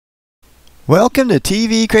Welcome to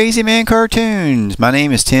Tvcrazyman Cartoons. My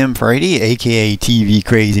name is Tim Frady, aka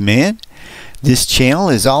Tvcrazyman. This channel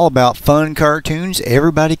is all about fun cartoons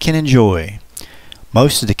everybody can enjoy.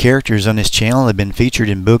 Most of the characters on this channel have been featured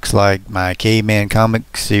in books like my Caveman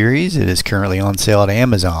comic series that is currently on sale at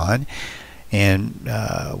Amazon, and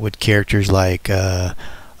with characters like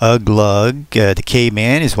Uglug, the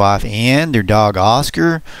caveman, his wife Ann, their dog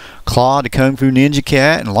Oscar, Claw the Kung Fu Ninja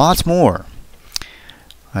cat, and lots more.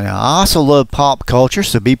 And I also love pop culture,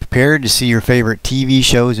 so be prepared to see your favorite TV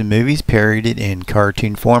shows and movies parodied in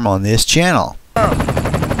cartoon form on this channel. Yo,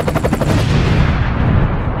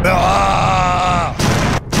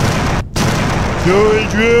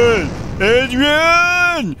 Adrian!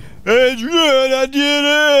 Adrian! Adrian! I did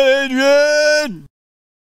it! Adrian!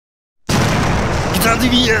 Get out of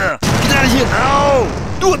here! Get out of here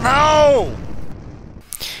now! Do it now!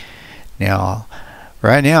 Now,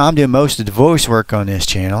 right now I'm doing most of the voice work on this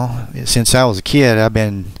channel. Since I was a kid, I've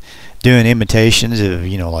been doing imitations of,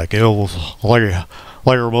 like Elvis,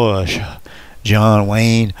 Larry Bush, John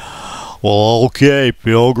Wayne, well, okay,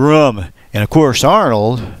 Pilgrim, and of course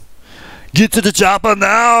Arnold. Get to the chopper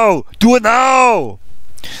now! Do it now!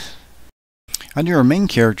 I do our main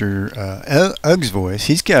character, Ug's voice.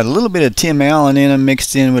 He's got a little bit of Tim Allen in him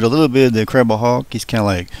mixed in with a little bit of the Incredible Hulk. He's kind of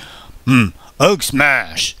like, Ugg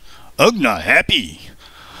smash! Ugg not happy!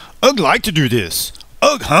 Ugg like to do this!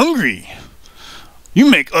 Ugg hungry! You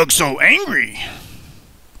make Ugg so angry!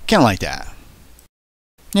 kind of like that.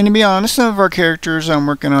 And to be honest, some of our characters I'm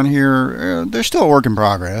working on here, they're still a work in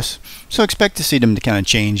progress. So expect to see them to kind of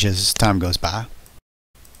change as time goes by.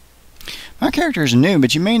 My characters are new,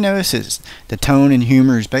 but you may notice that the tone and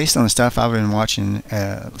humor is based on the stuff I've been watching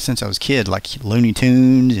since I was a kid, like Looney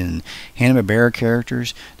Tunes and Hanna-Barbera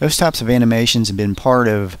characters. Those types of animations have been part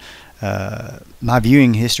of my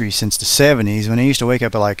viewing history since the 70s, when I used to wake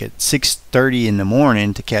up at 6:30 in the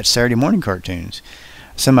morning to catch Saturday morning cartoons.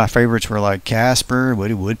 Some of my favorites were like Casper,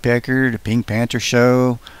 Woodpecker, the Pink Panther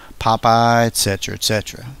show, Popeye, etc.,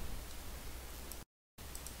 etc.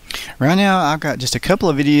 Right now I've got just a couple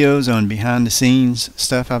of videos on behind the scenes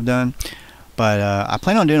stuff I've done, but I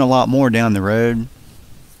plan on doing a lot more down the road.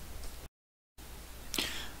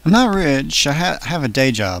 I'm not rich, I have a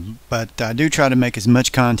day job, but I do try to make as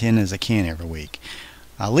much content as I can every week.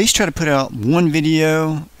 I at least try to put out one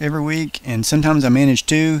video every week, and sometimes I manage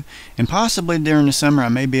two, and possibly during the summer I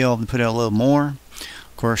may be able to put out a little more.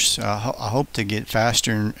 Of course, I hope to get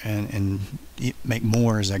faster and make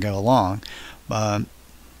more as I go along. But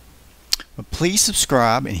please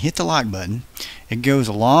subscribe and hit the like button. It goes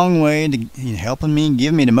a long way to helping me,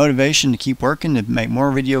 give me the motivation to keep working to make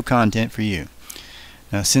more video content for you.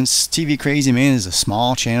 Now, since Tvcrazyman is a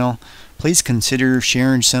small channel, please consider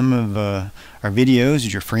sharing some of our videos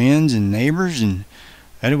with your friends and neighbors, and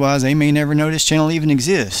otherwise they may never know this channel even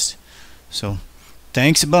exists. So,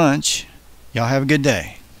 thanks a bunch. Y'all have a good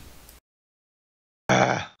day.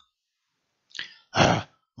 Wonder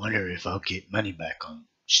if I'll get money back on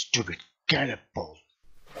stupid catapult.